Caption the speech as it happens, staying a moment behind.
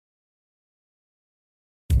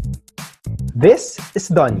This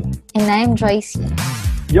is Donnie. And I'm Joycey,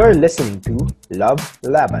 You're listening to Love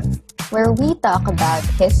Laban. where we talk about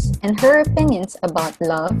his and her opinions about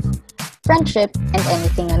love, friendship, and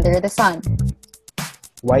anything under the sun.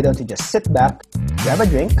 Why don't you just sit back, grab a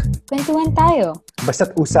drink, Kwentuhan tayo.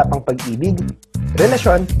 basta't usapang pag-ibig,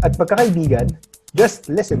 relasyon at pagkakaibigan,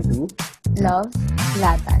 just listen to Love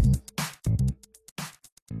Laban.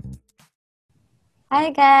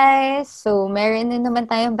 Hi guys! So, meron na naman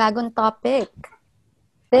tayong bagong topic.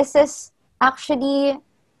 This is actually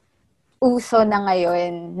uso na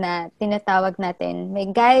ngayon na tinatawag natin may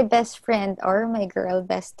guy best friend or may girl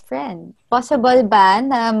best friend. Possible ba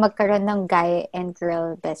na magkaroon ng guy and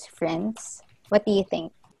girl best friends? What do you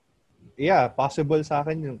think? Yeah, possible sa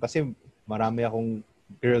akin yun. Kasi marami akong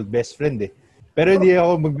girl best friend eh. Pero hindi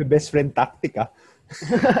ako magbe-best friend tactic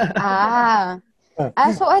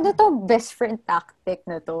So ano to best friend tactic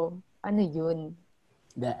na to? Ano yun?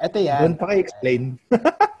 Ito yan. Doon pa kayo explain.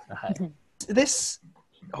 This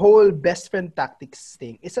whole best friend tactics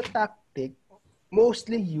thing is a tactic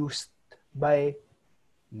mostly used by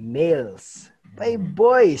males, by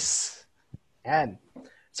boys. Yan.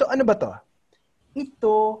 So ano ba to?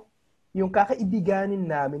 Ito yung kakaibiganin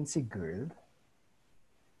namin si girl.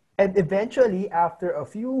 And eventually, after a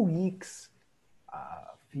few weeks,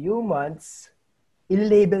 few months,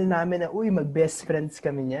 i-label namin na, uy, mag-best friends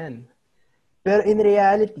kami niyan. Pero in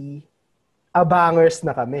reality, abangers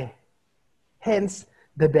na kami. Hence,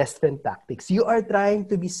 the best friend tactics. You are trying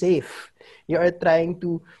to be safe. You are trying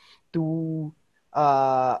to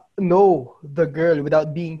know the girl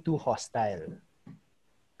without being too hostile.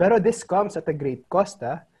 Pero this comes at a great cost,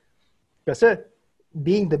 ha? Kasi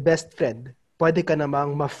being the best friend, pwede ka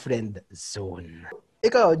namang ma-friend zone.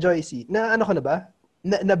 Ikaw, Joycey, na ano ka na ba?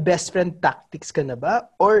 Na best friend tactics ka na ba?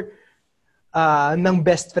 Or ng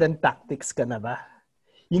best friend tactics ka na ba?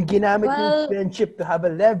 Yung ginamit yung friendship to have a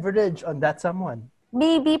leverage on that someone.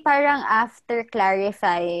 Maybe parang after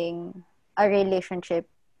clarifying a relationship,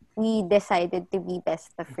 we decided to be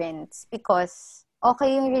best of friends because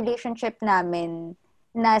okay yung relationship namin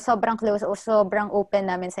na sobrang close o sobrang open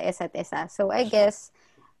namin sa isa't isa. So I guess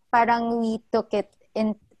parang we took it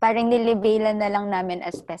in, parang nilibelan na lang namin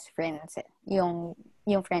as best friends yung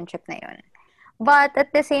friendship na yun. But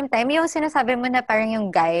at the same time, yung sinasabi mo na parang yung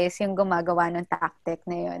guys yung gumagawa ng tactic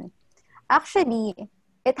na yun. Actually,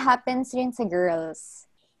 it happens rin sa girls.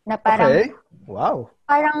 Na parang, okay. Wow.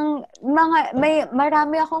 Parang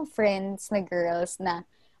marami akong friends na girls na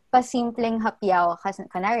pasimpleng hapyaw. Kasi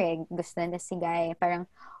kanari, gusto na si guy. Parang,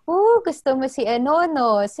 gusto mo si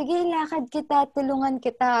no? Sige, lakad kita, tulungan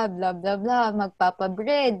kita, blah, blah, blah,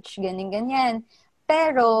 magpapa-bridge, ganyan.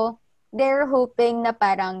 Pero, they're hoping na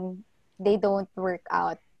parang they don't work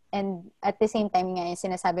out. And at the same time nga, yung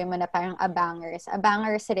sinasabi mo na parang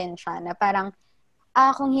abangers rin siya, na parang,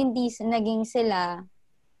 kung hindi naging sila,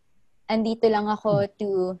 andito lang ako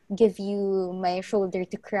to give you my shoulder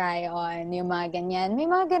to cry on, yung mga ganyan. May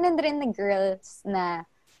mga ganun rin na girls na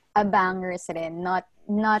abangers rin, not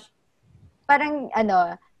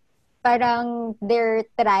parang they're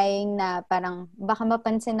trying na parang baka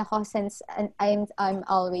mapansin ako since I'm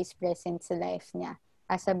always present sa life niya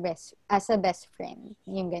as a best friend,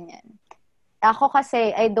 yung ganyan. Ako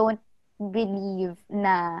kasi I don't believe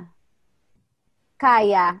na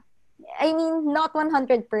kaya. I mean, not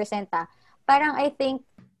 100%. Parang I think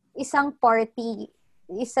isang party,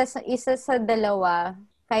 isa sa dalawa,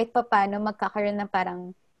 kahit pa paano magkakaroon ng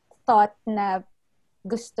parang thought na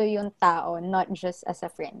gusto yung tao, not just as a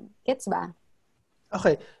friend. Gets ba?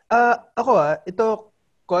 Okay. Ako ito,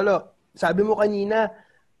 Kolo, sabi mo kanina,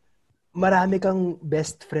 marami kang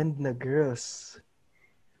best friend na girls.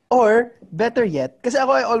 Or, better yet, kasi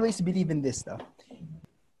ako I always believe in this, no?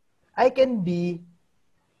 I can be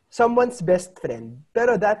someone's best friend,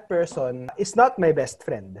 pero that person is not my best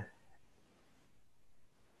friend.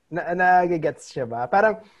 Nagigets siya ba?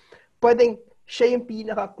 Parang, pwedeng siya yung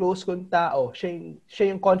pinaka-close kong tao, siya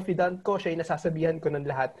yung confidant ko, siya yung nasasabihan ko ng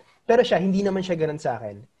lahat, pero hindi naman siya ganun sa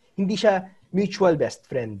akin. Hindi siya mutual best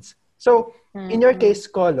friends. So, in your case,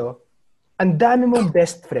 Kolo, ang dami mong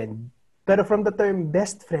best friend, pero from the term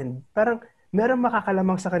best friend, parang meron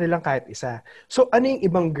makakalamang sa kanilang kahit isa. So, ano yung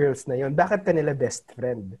ibang girls na yon? Bakit kanila best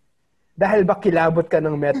friend? Dahil ba kilabot ka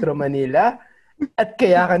ng Metro Manila at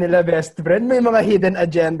kaya kanila best friend? May mga hidden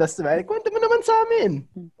agendas ba? Kwento mo naman sa amin.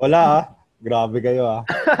 Wala Grabe kayo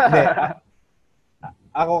Hindi.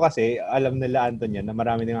 Ako kasi, alam nila Anton yan na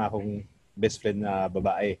marami din akong best friend na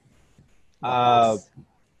babae.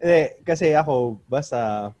 Kasi ako,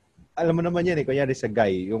 basta, alam mo naman yan kunyari sa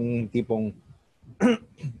guy, yung tipong,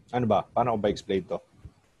 ano ba, paano ko ba explain to?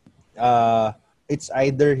 it's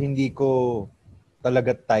either hindi ko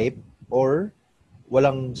talaga type or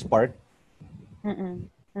walang spark.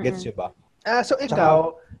 Gets you ba? So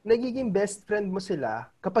ikaw, nagiging best friend mo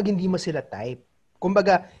sila kapag hindi mo sila type.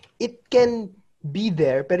 Kumbaga, it can be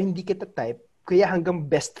there pero hindi kita type. Kaya hanggang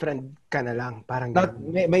best friend ka na lang. Parang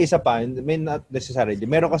may isa pa, may not necessarily.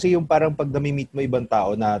 Meron kasi yung parang pag nami-meet mo ibang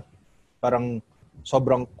tao na parang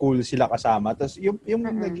sobrang cool sila kasama. Tapos yung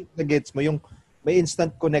nag-gets mo, yung may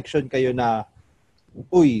instant connection kayo na,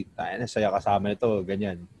 uy, saya kasama nito,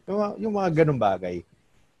 ganyan. Yung mga ganung bagay.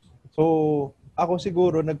 So, ako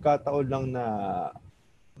siguro nagkataon lang na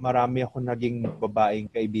marami ako naging babaeng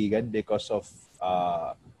kaibigan because of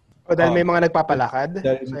o dahil may mga nagpapalakad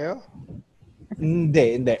sa'yo?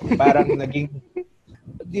 Hindi. Parang naging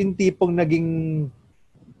yung tipong naging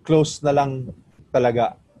close na lang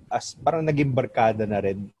talaga as parang naging barkada na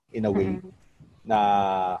rin in a way na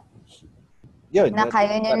yun. Na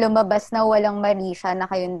kayo niya lumabas na walang Marisha na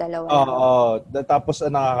kayong dalawa. Oo. Tapos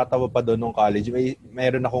nakakatawa pa doon nung college.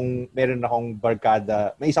 Meron akong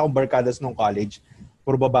barkada. May isa akong barkadas nung college.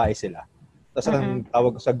 Puro babae sila. Tapos ang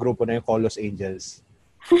tawag sa grupo na yung Colos Angels.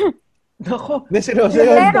 Nako. Seryoso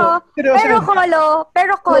yun.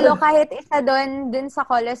 Pero Kolo, kahit isa doon sa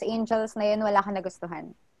Colos Angels na yun, wala ka nagustuhan.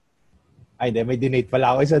 Ay, hindi. May dinate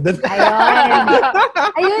pala ako isa doon.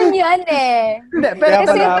 Ayun yun eh.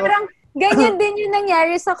 Kasi parang ganyan din yung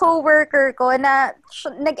nangyari sa coworker ko na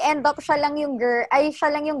nag-end up siya lang yung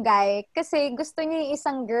guy kasi gusto niya yung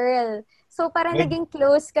isang girl. So parang naging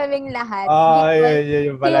close kaming lahat.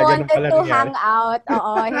 Yun pala. He wanted to hang out.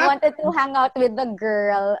 He wanted to hang out with the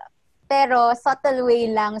girl. Pero subtle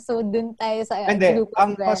way lang. So dun tayo sa group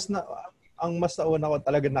of friends. Ang mas nauna ko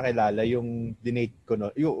talaga nakilala yung dinate ko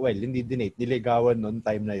no. Hindi dinate, niligawan noon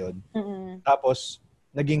time na yon. Tapos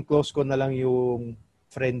naging close ko na lang yung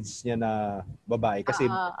friends niya na babae kasi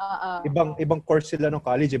ibang course sila ng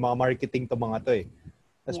college, mga marketing to mga to eh.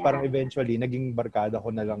 Tapos parang eventually naging barkada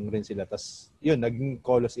ko na lang rin sila. Tapos yun, naging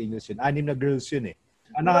Colos Angels yun. 6 na girls yun eh.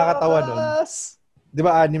 Ang nakakatawa nun, 'di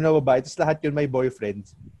ba 6 na babae, tapos lahat yun may boyfriend.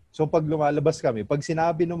 So pag lumalabas kami, pag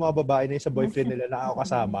sinabi ng mga babae na sa boyfriend nila na ako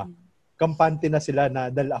kasama, kampante na sila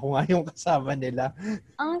na dahil ako nga yung kasama nila.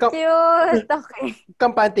 Ang cute. Okay.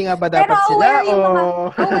 Kampante nga ba dapat sila?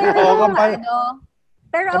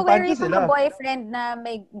 Pero aware yung mga boyfriend na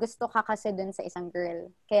may gusto ka kasi dun sa isang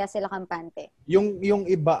girl. Kaya sila kampante. Yung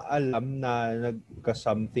iba alam na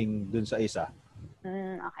nagka-something dun sa isa.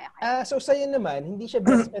 Okay. So sa'yo naman, hindi siya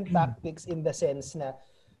best friend tactics in the sense na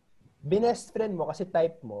binest friend mo kasi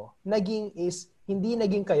type mo, hindi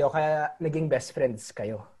naging kayo, kaya naging best friends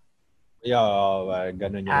kayo.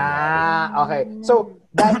 Ganun yun. Okay. So,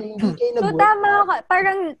 dahil hindi kayo nag-work. So, tama ka.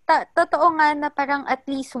 Parang, totoo nga na parang at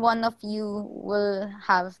least one of you will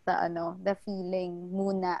have the feeling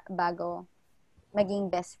muna bago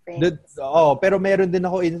maging best friends. Pero may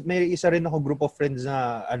isa rin ako group of friends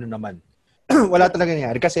na naman. Wala talaga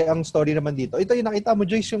nangyari. Kasi ang story naman dito, ito yung nakita mo,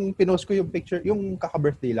 Joyce, yung pinost ko yung picture, yung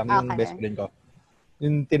kaka-birthday lang, yung best friend ko.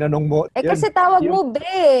 Yung tinanong mo. Kasi tawag mo,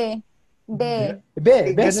 best friend.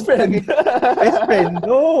 Best friend,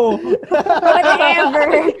 no.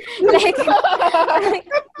 Whatever.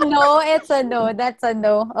 No, it's a no. That's a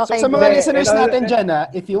no. Okay. So, sa mga listeners natin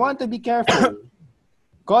dyan, if you want to be careful,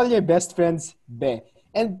 call your best friends Be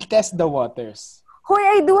and test the waters. Hoy,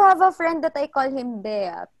 I do have a friend that I call him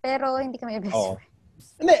Bea, pero hindi kami best friend.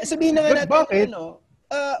 Hindi, sabihin na nga natin, bakit?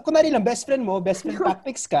 Kunwari lang, best friend mo, best friend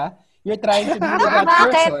tactics ka, you're trying to be with that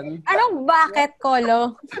person. Anong bakit,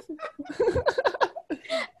 Kolo?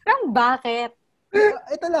 Anong bakit?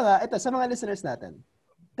 Ito lang sa mga listeners natin.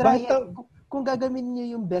 Kung gagawin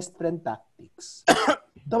niyo yung best friend tactics,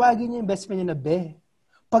 tawagin niyo yung best friend niyo na Be.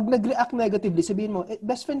 Pag nag-react negatively, sabihin mo,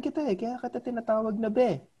 best friend kita kaya kita tinatawag na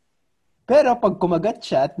Be. Pero pag kumagat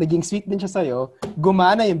siya at naging sweet din siya sa'yo,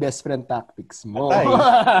 gumana yung best friend tactics mo.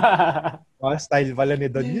 Style pala ni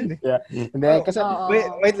Don yun eh. Yeah. Hindi, kasi...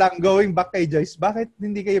 Wait lang, going back kay Joyce, bakit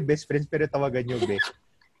hindi kayo best friends pero tawagan niyo Be?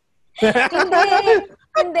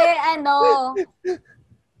 Hindi,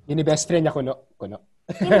 Yun yung best friend niya, Kuno.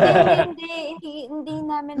 Hindi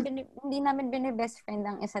namin bini-best friend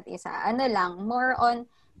ang isa't isa. More on,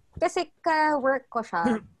 kasi ka-work ko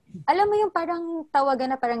siya. Alam mo yung parang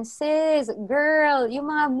tawagan na parang sis, girl, yung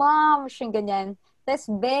mga moms, yung ganyan.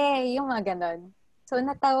 Tapos Be, yung mga ganon. So,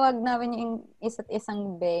 natawag namin yung isa't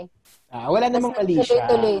isang Be. Wala namang mali siya.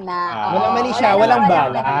 Tuloy-tuloy na. Walang mali siya, walang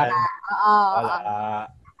bala.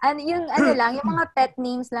 Yung yung mga pet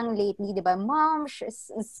names lang lately, di ba? Mom,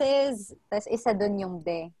 sis, tapos isa dun yung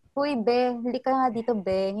Be. Huy, Be, huli ka nga dito,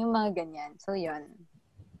 Be. Yung mga ganyan. So, yun.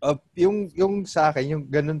 Yung sa akin, yung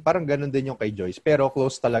ganun, parang ganun din yung kay Joyce. Pero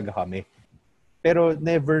close talaga kami. Pero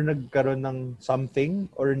never nagkaroon ng something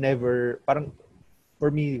or never, parang for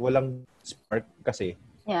me, walang spark kasi.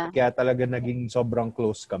 Yeah. Kaya talaga naging sobrang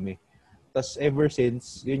close kami. Tapos ever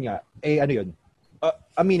since, yun nga, ano yun?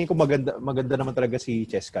 Aminin ko maganda naman talaga si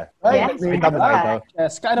Cheska. Ay, Yes. Tama na ito.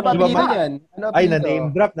 Cheska, ano ba Di ba, apelido niyan? Ano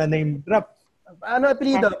apelido? na-name drop. Ano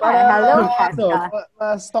apelido? Cheska. Para Hello, Cheska.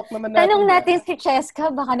 ma-stock naman natin. Tanong natin si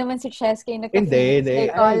Cheska, baka naman si Cheska yung Hindi.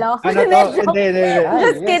 kay Kolo. Ano to? Hindi.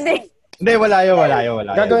 Just kidding. Hindi, wala yun.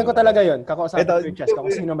 Gagawin ko talaga yun. Kakausapin Ito, ko yung Cheska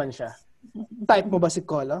kung sino man siya. Type mo ba si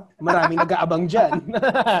Kolo? Maraming nag-aabang dyan.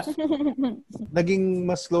 Naging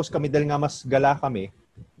mas close kami dahil nga mas gala kami.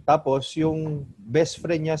 Tapos, yung best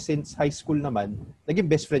friend niya since high school naman, naging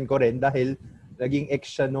best friend ko rin dahil naging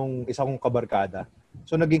ex siya nung isa kong kabarkada.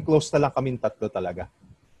 So, naging close na lang kaming tatlo talaga.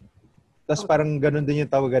 Tapos, parang ganun din yung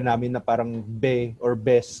tawagan namin na parang be or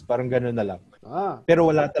best. Parang ganun na lang. Pero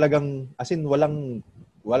wala talagang, as in, walang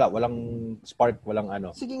spark, walang ano.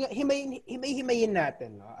 Sige nga, himay-himayin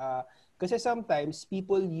natin. No? Kasi sometimes,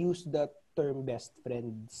 people use the term best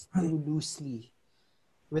friends too loosely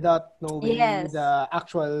without knowing the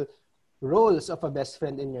actual roles of a best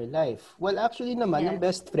friend in your life. Well, actually naman, yung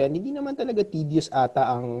best friend, hindi naman talaga tedious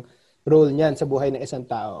ata ang role niyan sa buhay ng isang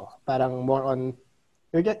tao. Parang more on,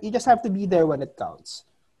 you just have to be there when it counts.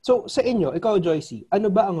 So, sa inyo, ikaw, Joycey, ano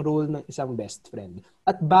ba ang role ng isang best friend?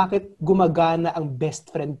 At bakit gumagana ang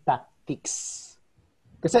best friend tactics?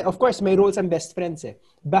 Kasi, of course, may roles ang best friends eh.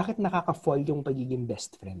 Bakit nakaka-fall yung pagiging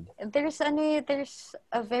best friend? There's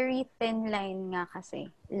a very thin line nga kasi.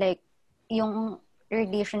 Like, yung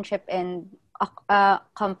relationship and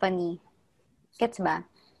company. Gets ba?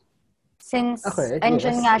 Since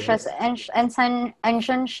andyan nga siya,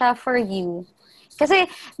 andyan siya for you. Kasi,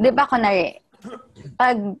 di ba, kunwari,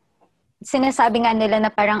 pag sinasabi nga nila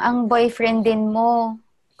na parang ang boyfriend din mo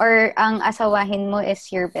or ang asawahin mo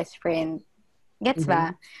is your best friend. Gets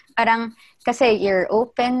ba? Parang, kasi you're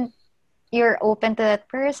open to that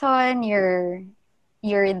person, you're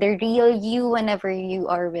the real you whenever you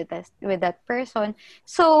are with that person.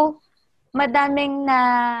 So, madaming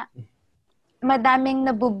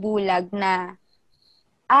nabubulag na,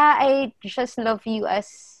 I just love you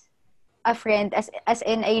as a friend, as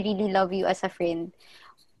in, I really love you as a friend.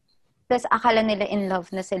 Tapos, akala nila in love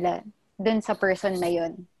na sila dun sa person na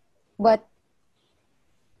yun. But,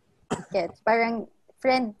 gets, parang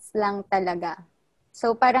friends lang talaga.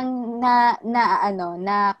 So parang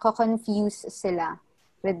na-confuse sila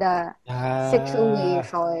with the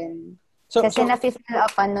situation. Kasi na-fill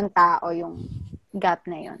upan ng tao yung gap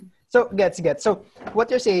na yun. So, gets. So, what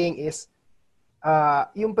you're saying is,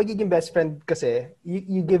 yung pagiging best friend kasi,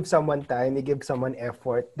 you give someone time, you give someone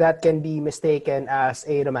effort, that can be mistaken as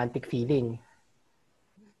a romantic feeling.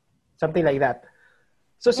 Something like that.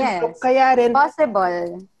 So, yes. Kaya rin...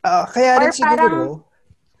 Possible. Kaya rin siguro,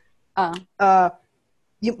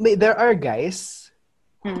 there are guys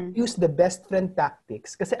who use the best friend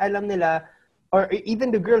tactics kasi alam nila, or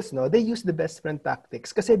even the girls, no, they use the best friend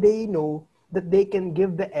tactics kasi they know that they can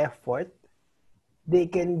give the effort, they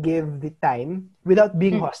can give the time without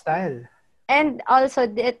being hostile. And also,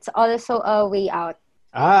 it's also a way out.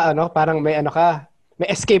 Parang may may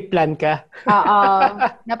escape plan ka.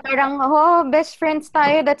 Na parang, best friends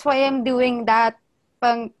tayo, that's why I'm doing that.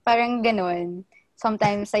 Parang ganun.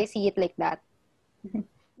 Sometimes I see it like that.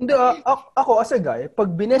 Hindi, ako as a guy, pag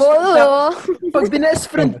best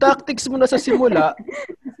friend tactics mo na sa simula,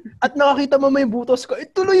 at nakakita mo may butos ko,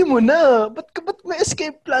 ituloy mo na. Ba't may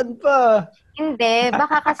escape plan pa? Hindi.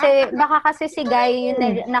 Baka kasi si guy yung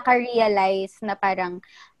naka-realize na parang,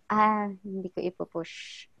 hindi ko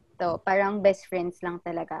ipupush. So, parang best friends lang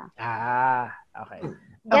talaga. Okay.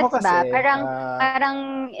 Gets ba?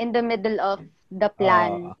 Parang in the middle of the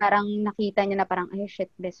plan, parang nakita niya na parang,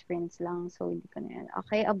 shit, best friends lang. So, hindi ko na yan.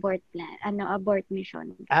 Okay, abort plan. Abort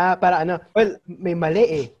mission. Well, may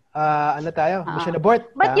mali eh. Mission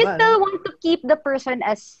abort. But you still want to keep the person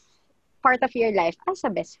as part of your life as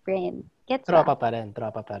a best friend. Gets ba? Tropa pa rin.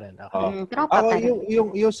 Okay. Tropa pa rin.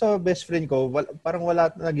 Yung sa best friend ko, parang wala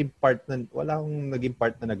akong naging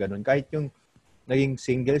part na gano'n. Kahit yung naging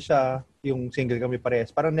single siya, yung single kami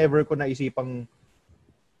parehas, parang never ko naisipang,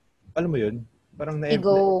 alam mo yun? Parang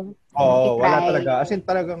wala talaga. As in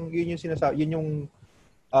talagang yun yung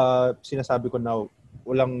sinasabi ko na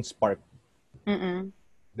walang spark.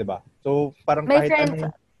 Diba? So parang may kahit friends,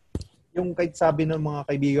 kahit sabi ng mga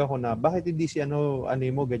kaibigan ko na bakit hindi si ano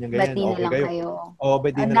mo ganyan bati na okay lang kayo.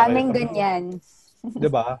 Bati na lang kayo. Ang daming ganyan.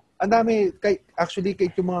 Diba? Ang dami actually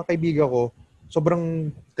kahit yung mga kaibigan ko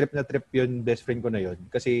sobrang trip na trip yun best friend ko na yun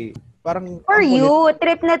kasi parang for you,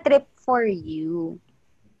 trip na trip for you.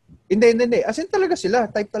 Hindi. As in talaga sila.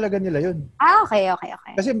 Type talaga nila yun. Okay.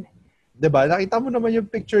 Kasi, di ba, nakita mo naman yung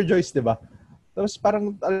picture, Joyce, di ba? Tapos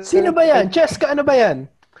parang... Sino ba yan? Cheska, ano ba yan?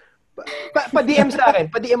 Pa-DM sa akin.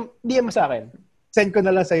 DM mo sa akin. Send ko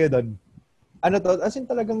na lang sa'yo doon. Ano to? As in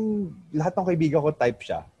talagang lahat ng kaibigan ko type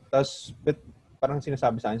siya. Tapos parang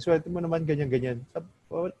sinasabi sa akin, swerte mo naman ganyan-ganyan.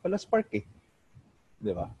 Wala spark eh.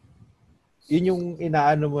 Di ba? Yun yung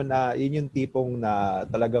inaano mo na, yun yung tipong na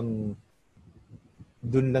talagang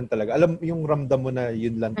dun lang talaga. Alam, yung ramdam mo na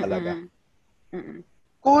yun lang talaga.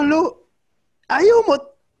 Kolo, ayaw mo.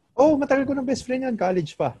 Matagal ko ng best friend yan.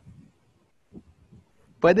 College pa.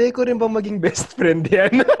 Pwede ko rin ba maging best friend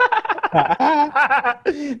yan?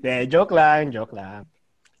 Joke lang.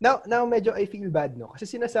 Now, medyo I feel bad, no? Kasi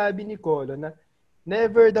sinasabi ni Kolo na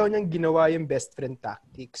never daw niyang ginawa yung best friend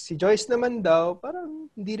tactics. Si Joyce naman daw, parang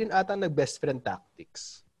hindi rin ata nag-best friend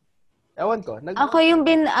tactics. Ewan ko.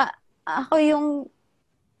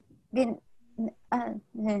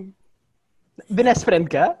 Binest friend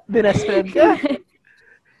ka?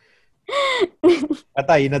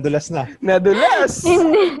 Patay, nadulas na. Nadulas!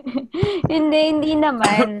 Hindi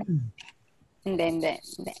naman. Hindi.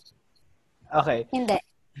 Okay. Hindi.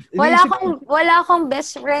 Wala akong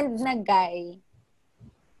best friend na guy.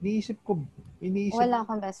 Iniisip. Wala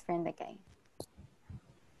akong best friend na guy.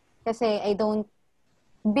 Kasi I don't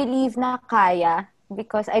believe na kaya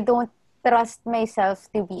because I don't trust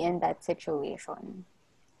myself to be in that situation.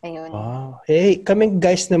 Ayun. Oh. Hey, kaming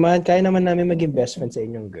guys naman, kaya naman namin maging best friend sa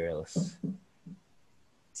inyong girls.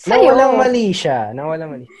 Sa'yo. Nang walang mali siya.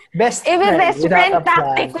 Best friend. Best friend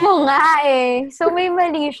tactic mo nga eh. So may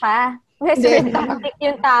mali siya. Best friend tactic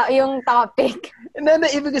yung topic.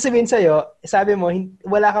 Ibig ko sabihin sa'yo, sabi mo,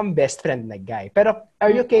 wala kang best friend na guy. Pero are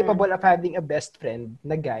you capable of having a best friend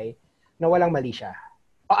na guy na walang mali siya?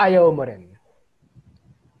 O ayaw mo rin?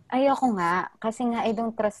 Ayoko nga. Kasi nga I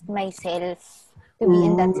don't trust myself to be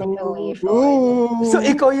in that situation. So,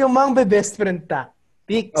 ikaw yung best friend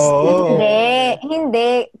tactics.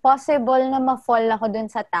 Hindi. Possible na ma-fall ako dun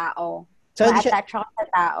sa tao. So, ma-attach ako sa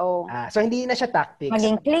tao. So, hindi na siya tactics.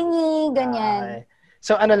 Maging clingy, ganyan.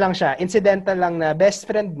 So, ano lang siya, incidental lang na best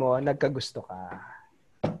friend mo, nagkagusto ka.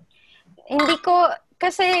 Hindi ko,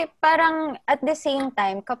 kasi parang at the same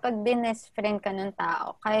time, kapag best friend ka ng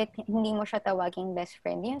tao, kahit hindi mo siya tawaging best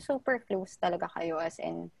friend, yung super close talaga kayo as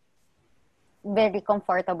in, very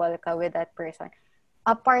comfortable ka with that person.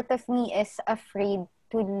 A part of me is afraid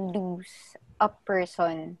to lose a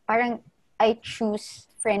person. Parang I choose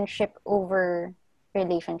friendship over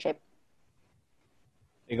relationship.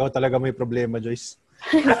 Ikaw talaga may problema, Joyce.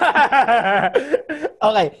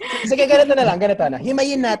 Okay. Sige, ganito na.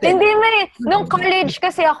 Himayin natin. Hindi nung college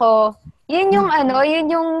kasi ako, yun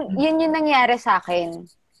yung nangyari sa akin.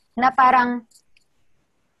 Na parang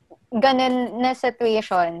ganun na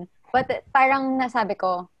situation. But parang nasabi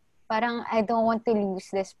ko, parang I don't want to lose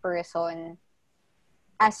this person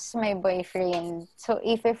as my boyfriend. So,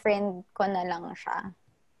 if-friend ko na lang siya.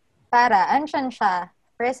 Para, andyan siya,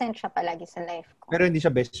 present siya palagi sa life ko. Pero hindi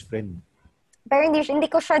siya best friend. Pero hindi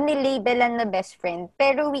ko siya nilabelan na best friend.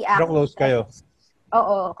 Pero we act. Pero close kayo.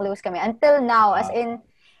 Oo, close kami. Until now, as in,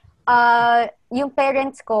 yung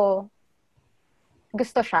parents ko,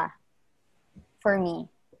 gusto siya. For me.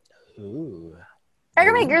 Ooh.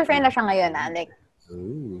 Pero may girlfriend na siya ngayon, Alec.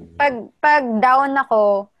 Pag down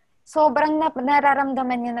ako, sobrang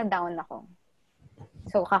nararamdaman niya na down ako.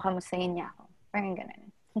 So, kakamustahin niya ako. Parang ganun.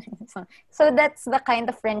 So, that's the kind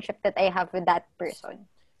of friendship that I have with that person.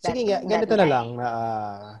 Sige nga, ganito na lang.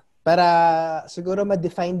 Para siguro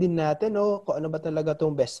ma-define din natin kung ano ba talaga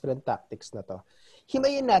tong best friend tactics na to.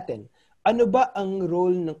 Himayin natin, ano ba ang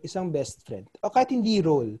role ng isang best friend? O kahit hindi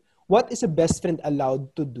role, what is a best friend allowed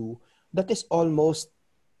to do that is almost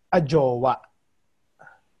a jowa?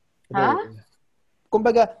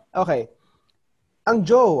 Kumbaga, okay. Ang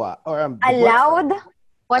jowa or allowed?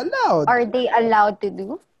 What allowed? Are they allowed to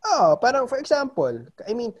do? Parang for example,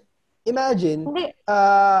 I mean, imagine,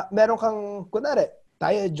 meron kang, kunwari,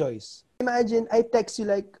 tayo, Joyce. Imagine, I text you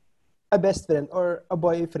like a best friend or a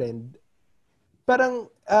boyfriend.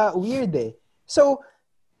 Parang weird eh. So,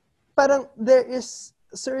 parang there is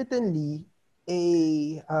certainly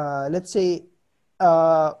let's say,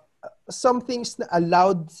 some things na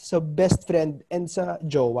allowed sa best friend and sa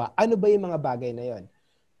jowa. Ano ba yung mga bagay na yon?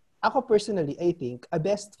 Ako personally, I think, a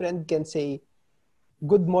best friend can say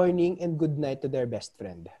good morning and good night to their best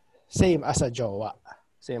friend. Same as a jowa.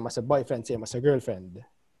 Same as a boyfriend, same as a girlfriend.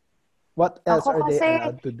 What else are they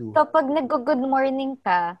allowed to do? Kapag nag-good morning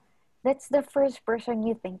ka, that's the first person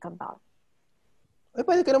you think about. Ay,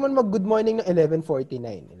 pwede ka naman mag-good morning ng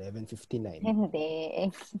 11:49, 11:59.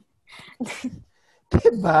 Hindi.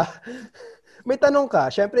 Diba? May tanong ka.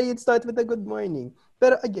 Syempre, you'd start with a good morning.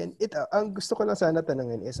 Pero again, ang gusto ko lang sana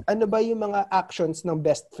tanongin is, ano ba yung mga actions ng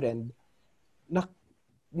best friend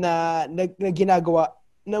na ginagawa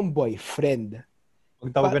ng boyfriend?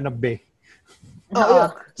 Magtawagan ng be. Oh, yeah.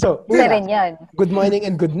 So, Isa rin yan. Good morning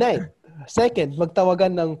and good night. Second,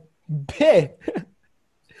 magtawagan ng be.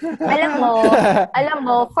 Alam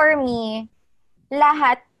mo, for me,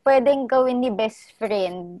 lahat pwedeng gawin ni best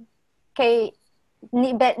friend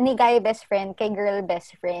ni guy best friend kay girl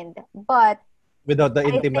best friend. But without the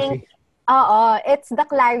intimacy. It's the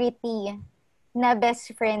clarity na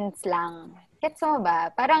best friends lang. Gets mo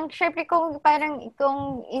ba? Parang, syempre, kung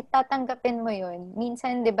itatanggapin mo yun,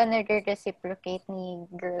 minsan, di ba, nag-reciprocate ni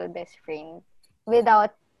girl best friend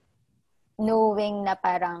without knowing na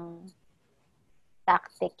parang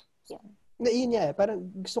tactic yun. Yun nga eh. Parang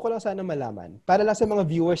gusto ko lang sana malaman. Para lang sa mga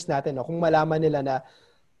viewers natin, no, kung malaman nila na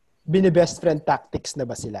best friend tactics na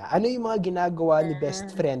ba sila? Ano yung mga ginagawa ni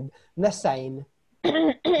best friend na sign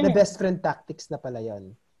na best friend tactics na pala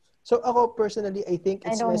yun? So ako personally, I think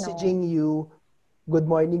it's messaging you good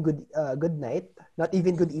morning, good night, not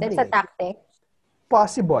even good evening. That's a tactic.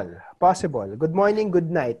 Possible. Good morning,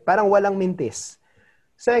 good night. Parang walang mintis.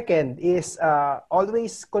 Second is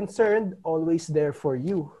always concerned, always there for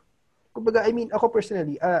you. Kumbaga, I mean, ako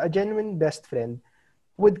personally, a genuine best friend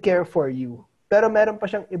would care for you. Pero meron pa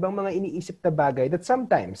siyang ibang mga iniisip na bagay that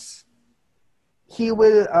sometimes he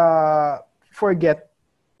will forget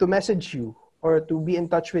to message you or to be in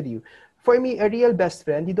touch with you. For me, a real best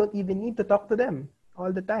friend, you don't even need to talk to them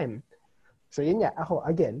all the time. So yun nga, ako,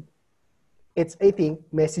 again, it's, I think,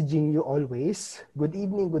 messaging you always. Good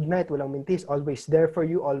evening, good night, walang mintis. Always there for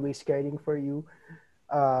you, always caring for you.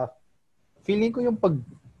 Feeling ko yung pag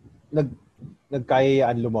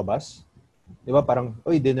nagkayaan lumabas, di ba? Parang,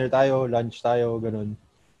 uy, dinner tayo, lunch tayo, ganun.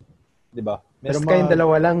 Di ba? Meron kayong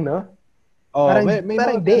dalawa lang, no? Oh, parang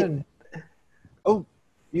mga date. Ganun. Oh,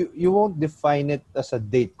 you won't define it as a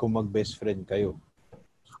date kung mag-best friend kayo.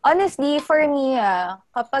 Honestly, for me,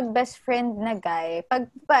 kapag best friend na guy, pag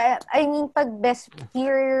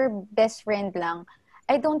pure best friend lang,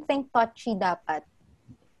 I don't think touchy dapat.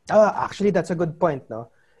 Actually, that's a good point, no?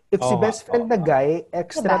 If si best friend na guy,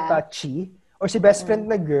 extra touchy, or si best friend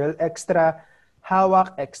na girl, extra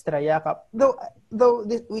hawak, extra yakap. Though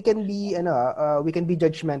we can be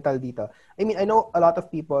judgmental dito. I mean, I know a lot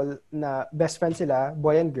of people na best friends sila,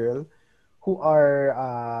 boy and girl, who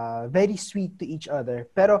are very sweet to each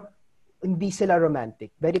other, pero hindi sila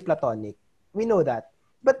romantic, very platonic. We know that.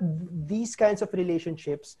 But these kinds of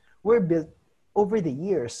relationships were built over the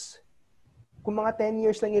years. Kung mga 10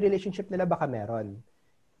 years lang yung relationship nila, baka meron.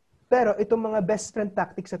 Pero itong mga best friend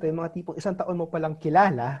tactics na ito, yung mga tipong 1 taon mo palang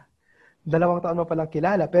kilala, 2 taon mo palang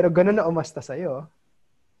kilala, pero gano'n na umasta sa'yo,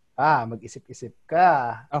 mag-isip-isip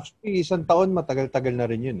ka. Actually, 1 taon, matagal-tagal na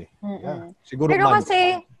rin yun eh. Yeah. Siguro pero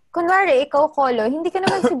kasi, kunwari, ikaw, Kolo, hindi ka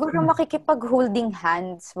naman siguro makikipag-holding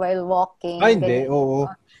hands while walking. Hindi, oo.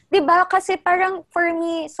 Diba? Kasi parang, for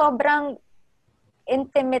me, sobrang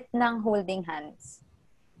intimate ng holding hands.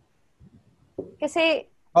 Kasi,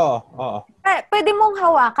 Oo. Pwede mong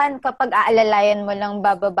hawakan kapag aalalayan mo lang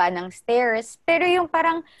bababa ng stairs. Pero yung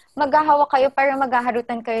parang maghahawak kayo, parang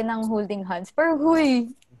maghaharutan kayo ng holding hands. Pero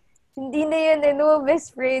huy, hindi na yan,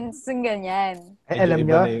 best friends, yung ganyan. Alam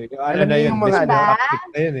nyo? Alam nyo yung mga tactic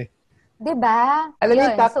na yun eh. Diba? Alam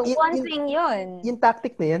yun, so, one thing yun. Yung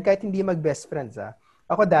tactic na yan, kahit hindi mag-best friends,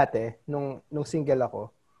 Ako dati, nung single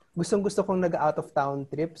ako, gustong-gusto kong nag-out of town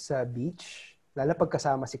trip sa beach, lalo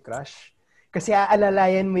pagkasama si crush. Kasi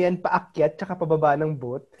aalalayan mo yan paakyat tsaka pababa ng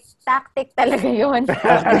boat. Tactic talaga yun.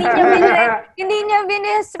 Hindi niya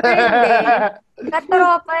binespread eh.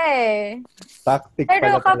 Katropa eh. Tactic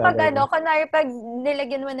pero pala kapag talaga. Kunwari pag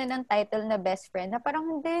nilagyan mo na ng title na best friend, na parang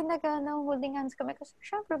hindi, holding hands kami. Kasi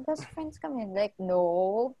syempre, best friends kami. Like,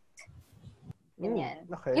 no.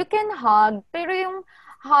 Ganyan. Okay. You can hug, pero yung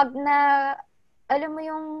hug na, alam mo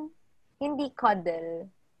yung hindi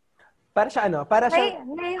cuddle. Para siya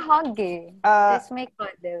may hug eh. Tapos may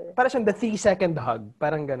cuddle. Para siyang the 3-second hug.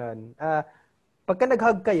 Parang ganon. Pagka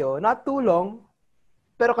nag-hug kayo, not too long,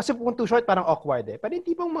 pero kasi kung too short, parang awkward eh. Pero yung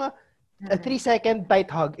tipong mga 3-second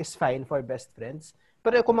tight hug is fine for best friends.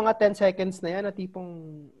 Pero kung mga 10 seconds na yan, na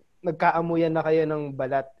tipong nagkaamuyan na kayo ng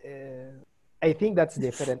balat, I think that's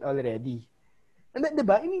different already. And then,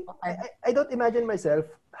 diba? I mean, I don't imagine myself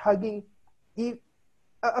hugging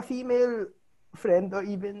a female friend or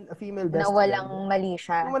even a female best friend. Na walang mali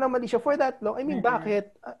siya. Na walang mali siya for that long. I mean,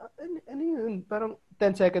 bakit? Ano yun? Parang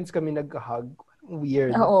 10 seconds kami nag-hug.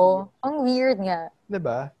 Weird. Oo. Ang weird nga.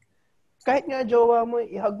 Diba? Kahit nga jowa mo,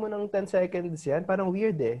 i-hug mo ng 10 seconds yan, parang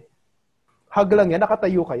weird eh. hug lang yan,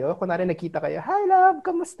 nakatayo kayo. Kunwari nakita kayo, hi love,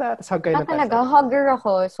 kamusta? Tapos hug kayo ng talaga, hugger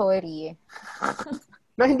ako, sorry.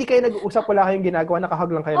 Na hindi kayo nag-uusap, wala kayong ginagawa,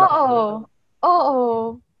 nakahug lang kayo.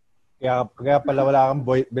 Oo. Kaya pala wala kang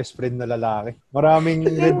best friend na lalaki. Maraming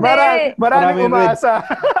maraming umasa.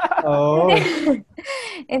 Oo.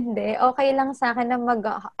 Hindi. Okay lang sa akin na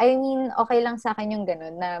okay lang sa akin yung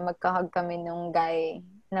ganun na magka-hug kami nung guy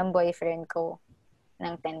ng boyfriend ko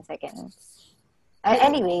ng 10 seconds.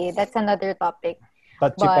 Anyway, that's another topic.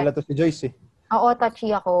 Touchy pala to si Joyce eh. Oo,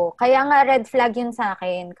 touchy ako. Kaya nga red flag yun sa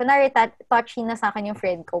akin. Kunwari, touchy na sa akin yung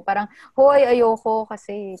friend ko. Parang, hoy, ayoko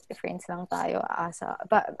kasi friends lang tayo. Aasa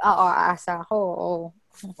ako. Oh.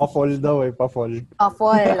 Pa-fall daw eh, pa-fall.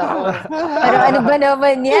 Pa-fall, oo. Pero ano ba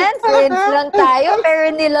naman yan? Friends lang tayo,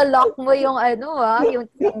 pero nilalock mo yung yung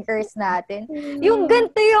fingers natin. Yung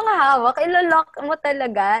ganito yung hawak, ilalock mo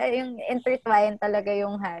talaga, yung intertwine talaga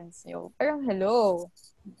yung hands nyo. Parang, hello.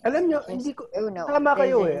 Alam nyo, hindi ko, tama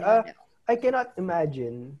kayo eh. I cannot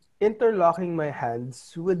imagine interlocking my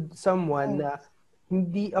hands with someone na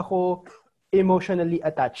hindi ako emotionally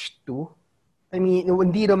attached to. I mean,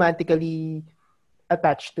 hindi romantically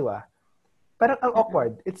attached to Parang ang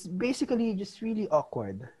awkward. It's basically just really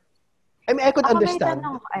awkward. I mean, I could understand.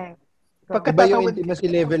 Iba yung intimacy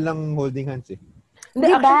level ng holding hands eh.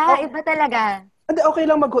 Diba? Iba talaga. Hindi, okay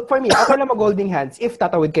lang for me, okay lang mag-holding hands if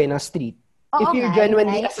tatawid kayo ng street. If you're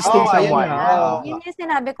genuinely assisting someone. Yun yung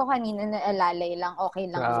sinabi ko kanina na alalay lang, okay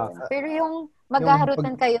lang yun. Pero yung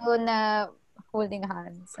maghaharutan kayo na holding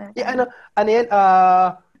hands. Ano yan?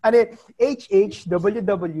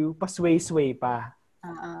 HHWW, pa-sway-sway pa.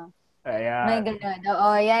 Ayan. May ganun. Oo,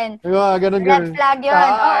 yan. Ganun. Red flag yun.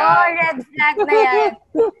 Oo, red flag na yan.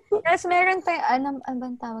 Tapos meron pa, ano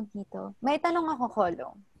bang tawag dito? May tanong ako,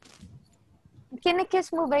 Kolong.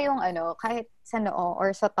 Kinikiss mo ba yung kahit sa noo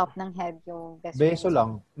or sa top ng head yung best friend? Beso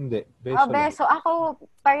lang. Hindi. Beso lang. Beso. Ako,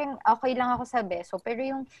 parang okay lang ako sa beso. Pero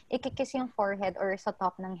yung ikikiss yung forehead or sa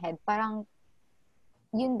top ng head, parang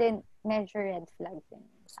yun din, medyo red flag din.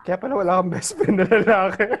 Kaya pala wala kang best friend na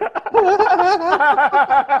lalaki.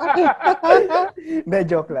 Hindi,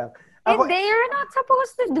 joke lang. Hindi, you're not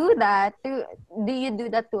supposed to do that. Do you do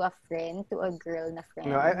that to a friend? To a girl na friend?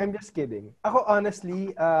 No, I'm just kidding. Ako,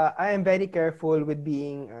 honestly, I am very careful with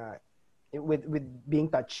being with being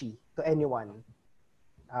touchy to anyone.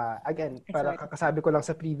 Again, para kakasabi ko lang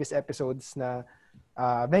sa previous episodes na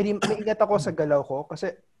maingat ako sa galaw ko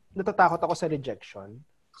kasi natatakot ako sa rejection.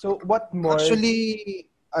 So, what more... Actually...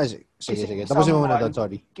 sige. Tapusin mo muna doon,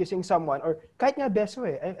 sorry. Kissing someone, or kahit nga beso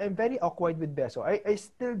eh. I'm very awkward with beso. I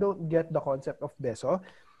still don't get the concept of beso.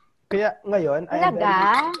 Kaya ngayon,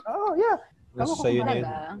 Talaga? Oh, yeah. Nasa sa'yo na yun.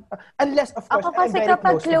 Unless, of course, ako kasi I'm very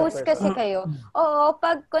kapag close kasi kayo,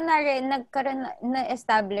 pag kunwari,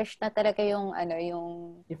 na-establish na talaga yung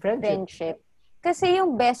friendship. Kasi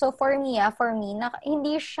yung beso, for me,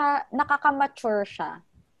 hindi siya, nakaka-mature siya.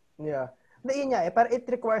 Yeah. Yun nga para it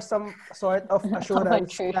requires some sort of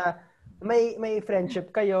assurance na may friendship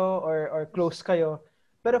kayo or close kayo.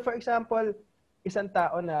 Pero for example, isang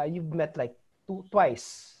tao na you've met like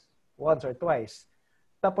once or twice.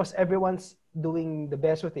 Tapos everyone's doing the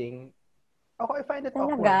beso thing. Ako, I find it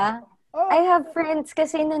awkward. Talaga? I have friends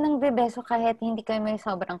kasi na nang bebeso kahit hindi kayo may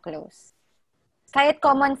sobrang close. Kahit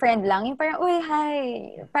common friend lang, yung parang, uy, hi.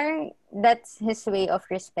 Parang that's his way of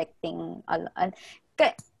respecting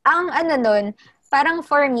ang nun, parang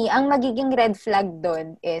for me, ang magiging red flag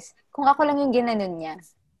doon is kung ako lang yung ginanon niya.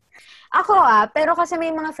 Ako pero kasi may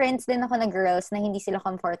mga friends din ako na girls na hindi sila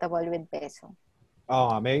comfortable with beso. Oo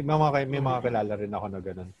nga, may mga kilala rin ako na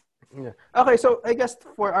ganun. Yeah. Okay, so I guess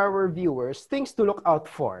for our viewers, things to look out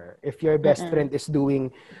for if your best friend is doing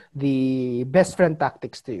the best friend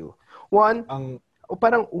tactics to you. One,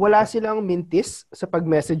 parang wala silang mintis sa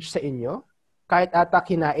pag-message sa inyo. Kahit ata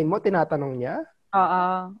kinain mo, tinatanong niya.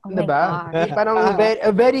 Oo. Oh diba? Parang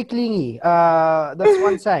very clingy. That's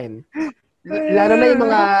one sign. Lalo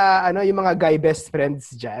na yung mga guy best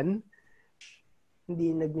friends dyan.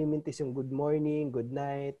 Hindi nagmimintis yung good morning, good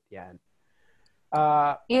night. Yan.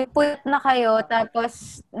 I-put na kayo,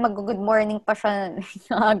 tapos mag-good morning pa siya.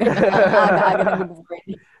 Aga-aga na good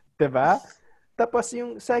morning. Diba? Tapos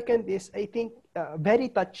yung second is, I think,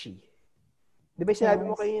 very touchy. Diba sinabi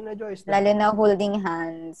mo kayo na, Joyce? Lalo na holding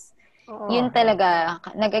hands. Yun talaga,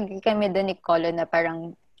 nag-agree kami doon ni Colo na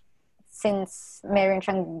parang since meron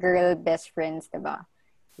siyang girl best friends, diba?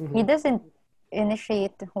 Mm-hmm. He doesn't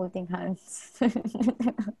initiate holding hands.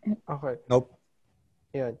 Okay. Nope.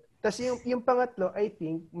 Yun. Tapos yung pangatlo, I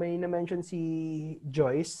think, may na-mention si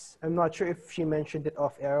Joyce. I'm not sure if she mentioned it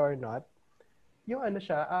off-air or not. Yung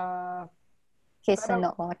siya, Kiss sa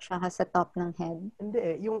noo, tsaka sa top ng head. Hindi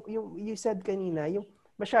eh. Yung you said kanina, yung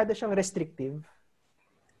masyado siyang restrictive.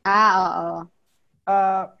 Oo.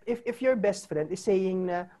 If your best friend is saying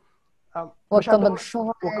na Huwag ka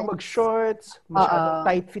mag-shorts. Masyado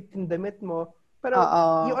tight fit yung damit mo. Pero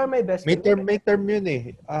you are my best friend. May term yun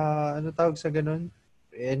eh. Ano tawag sa ganun?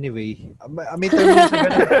 Anyway, may term yun sa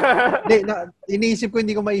ganun. Iniisip ko,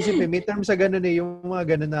 hindi ko maisip eh. May term sa ganun eh. Yung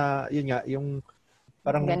mga ganun na, yun nga, yung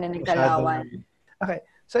parang ganun ng galawan. Okay.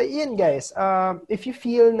 So, yun guys. If you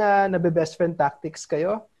feel na nabe-best friend tactics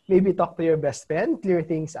kayo, maybe talk to your best friend, clear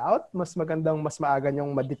things out. Mas magandang, mas maaga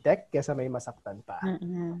yung ma-detect kaysa may masaktan pa.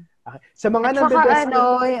 Okay. Sa mga nabe-best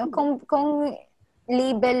friend... Kung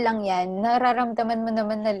label lang yan, nararamdaman mo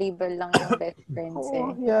naman na label lang yung best friends eh.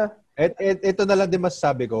 Yeah. Ito na lang din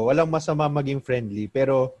masasabi ko. Walang masama maging friendly,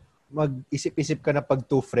 pero mag-isip-isip ka na pag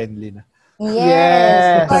too friendly na.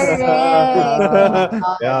 Yes! Correct!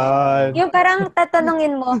 Yan. Yung parang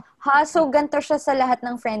tatanungin mo, so ganito siya sa lahat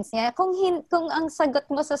ng friends niya. Kung ang sagot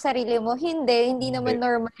mo sa sarili mo, hindi naman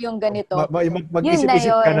normal yung ganito.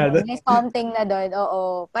 Mag-isip-isip ka na doon. May something na doon.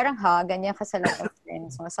 Oo. Parang ganyan ka sa lahat ng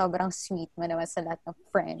friends mo. Sobrang sweet mo naman sa lahat ng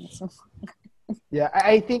friends mo. Yeah,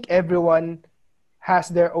 I think everyone has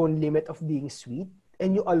their own limit of being sweet.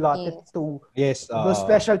 And you allot it to those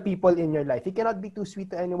special people in your life. You cannot be too sweet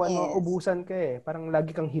to anyone. Ubusan ka eh. Parang lagi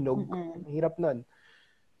kang hinog. Hirap nun.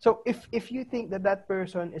 So, if you think that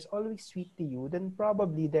person is always sweet to you, then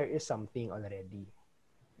probably there is something already.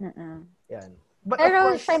 Yan. But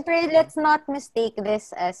pero, syempre, let's not mistake this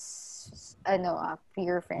as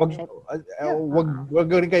pure friendship. Wag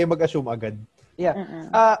rin kayo mag-assume agad. Yeah.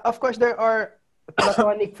 Of course, there are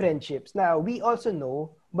platonic friendships. Now, we also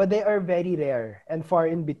know, but they are very rare and far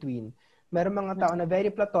in between. Meron mga tao na very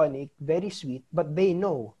platonic, very sweet, but they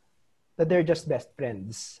know that they're just best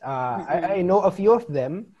friends. I know a few of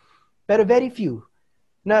them, pero very few.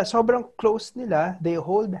 Na sobrang close nila, they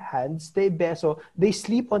hold hands, they beso, they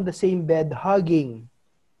sleep on the same bed, hugging.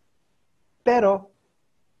 Pero,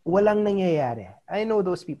 walang nangyayari. I know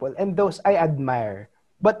those people, and those I admire.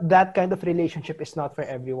 But that kind of relationship is not for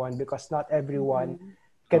everyone because not everyone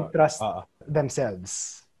can trust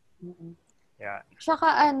themselves. Yeah.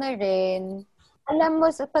 Tsaka rin,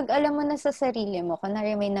 pag alam mo na sa sarili mo,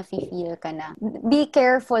 kunwari may nafe-feel ka na, be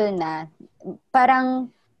careful na.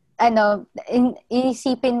 Parang,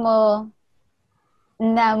 iisipin mo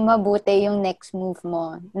na mabuti yung next move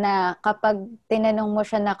mo. Na kapag tinanong mo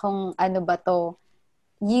siya na kung ano ba to,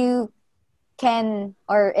 you can,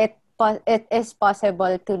 or it is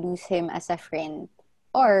possible to lose him as a friend.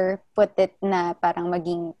 Or put it na parang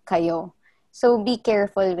maging kayo. So, be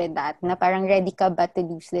careful with that. Na parang ready ka ba to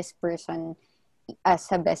lose this person as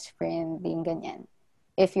a best friend? Yung ganyan.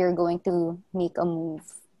 If you're going to make a move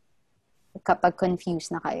kapag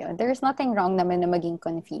confused na kayo. There's nothing wrong naman na maging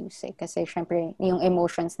confused eh. Kasi syempre, yung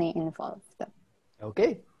emotions na yung involved.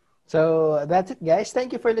 Okay. So, that's it guys.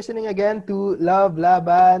 Thank you for listening again to Love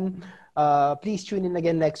Laban. Please tune in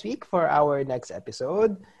again next week for our next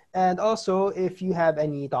episode. And also, if you have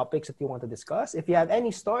any topics that you want to discuss, if you have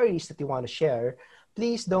any stories that you want to share,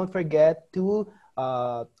 please don't forget to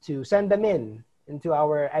send them into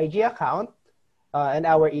our IG account and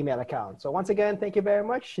our email account. So once again, thank you very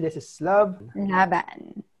much. This is Love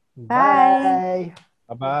Laban. Bye.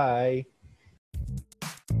 Bye-bye.